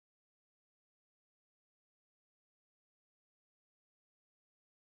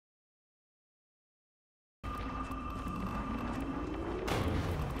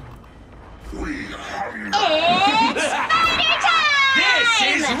It's party time! This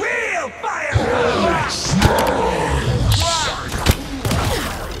is real firepower!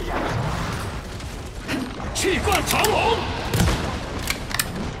 气贯长龙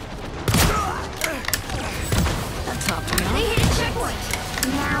They hit a checkpoint.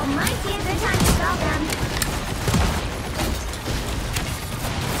 Now might be a good time to stop them.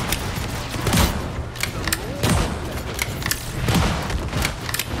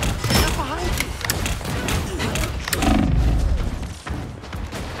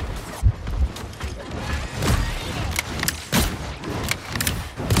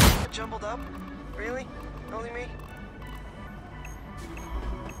 Jumbled up? Really? Only me?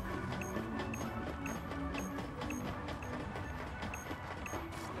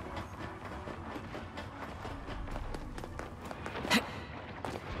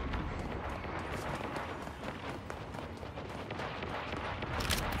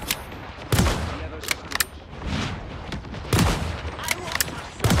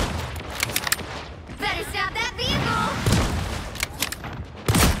 Better stop that vehicle!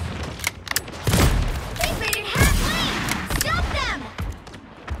 They've made it halfway! Stop them!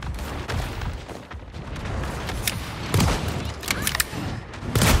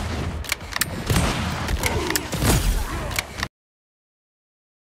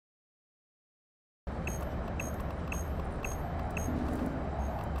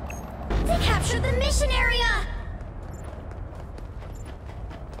 They captured the mission area!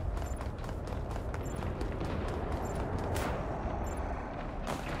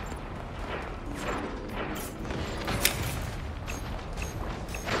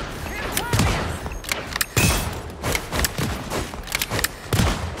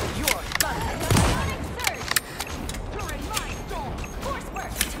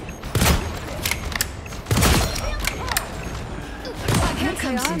 Here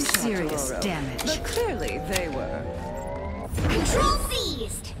comes some serious damage. But clearly they were. Control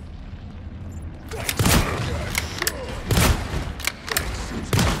seized!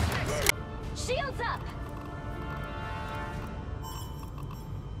 Shields up!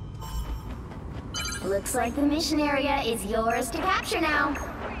 Looks like the mission area is yours to capture now.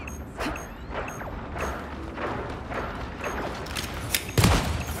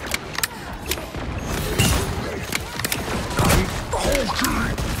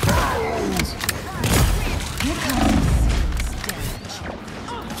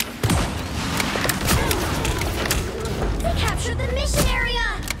 They captured the mission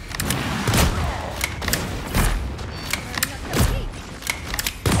area!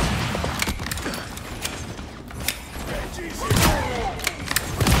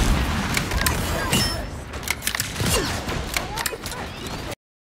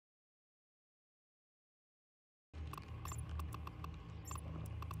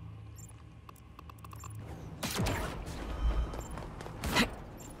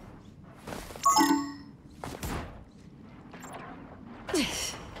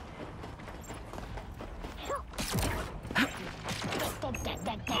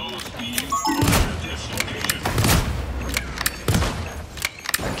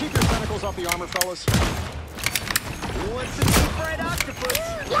 Keep your tentacles off the armor, fellas. What's a deep fried octopus?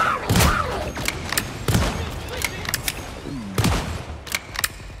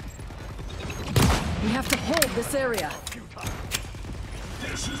 We have to hold this area.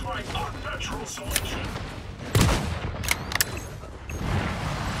 This is my unnatural selection.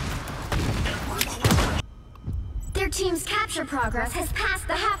 Their team's capture progress has passed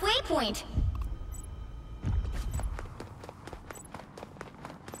the halfway point.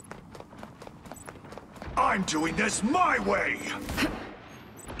 I'm doing this my way!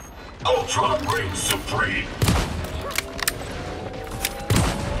 Ultra reign supreme!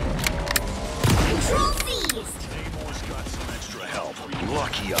 Control seized! Namor's got some extra help.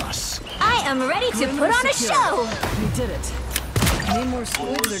 Lucky us. I am ready to put on a show! We did it. Namor's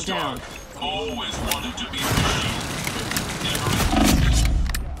squibs are down. Always wanted to be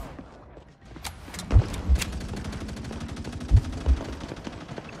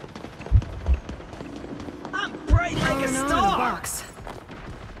I'm bright like a star! Box.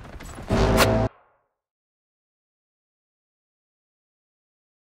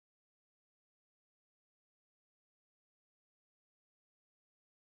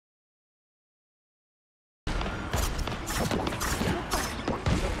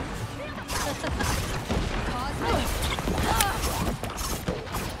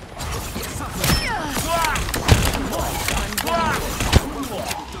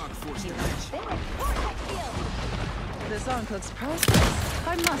 This arc looks priceless.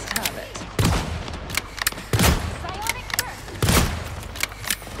 I must have it.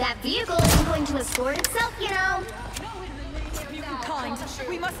 That vehicle isn't going to escort itself, you know. Kind,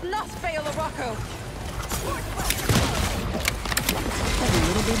 we must not fail a Rocco. Every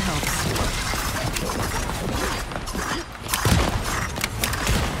little bit helps.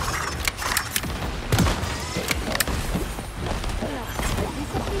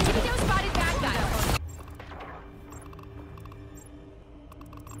 Spotted bad guy.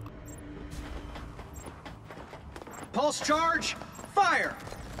 Pulse charge, fire!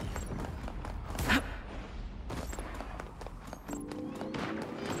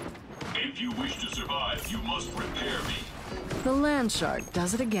 If you wish to survive, you must repair me. The land shark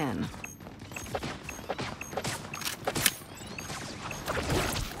does it again.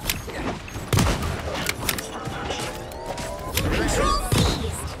 Control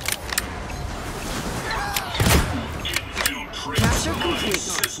seized. Capture complete.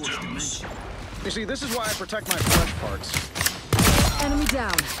 Systems. You see, this is why I protect my flesh parts. Enemy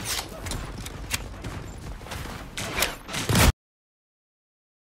down.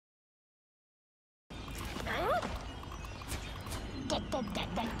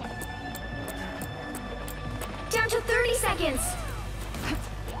 Down to 30 seconds.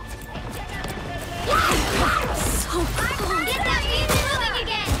 So close. Get that engine moving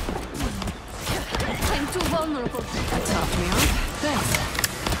again. I'm too vulnerable. That topped me off. Thanks.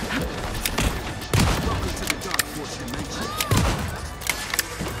 Welcome to the Dark Force dimension.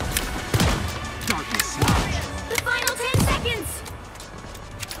 Darkness Lodge. The final 10 seconds.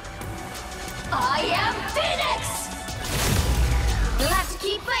 I am Phoenix. We'll have to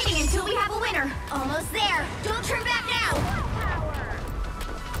keep fighting until we have a winner. Almost there. Don't turn back now.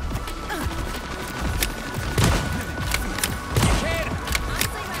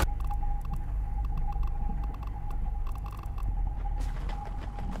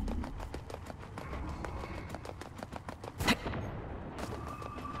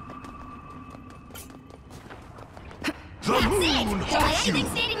 The That's moon it. Don't let haunts you.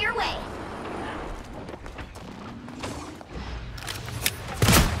 anything stand in your way.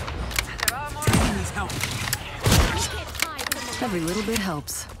 Needs help. Every little bit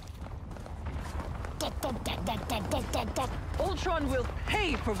helps. Ultron will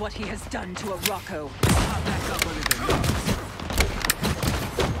pay for what he has done to a Rocco. I'll back up under the nose.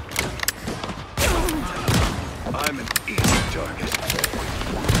 I'm an easy target.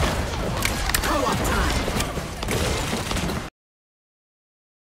 Co-op time.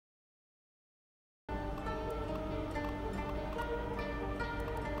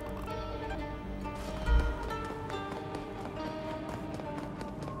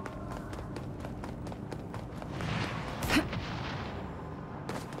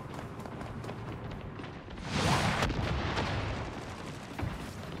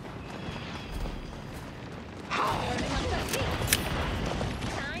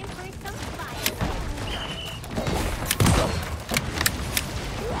 Time for some fire.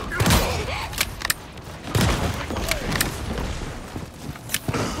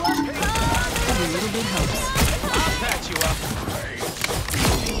 Every little bit helps. I'll patch you up.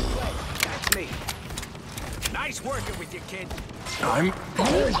 That's me. Nice working with you, kid. I'm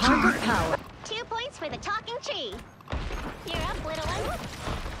Harbor power. 2 points for the talking tree. You're up, little one.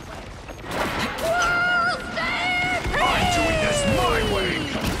 I'm doing this my way.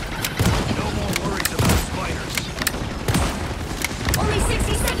 No more worries about spiders. Only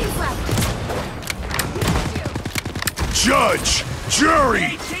 60 seconds left. Judge, jury,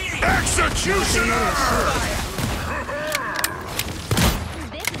 executioner.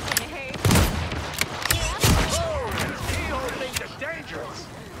 This is gonna hurt. These things are dangerous.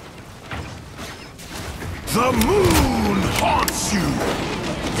 The moon haunts you.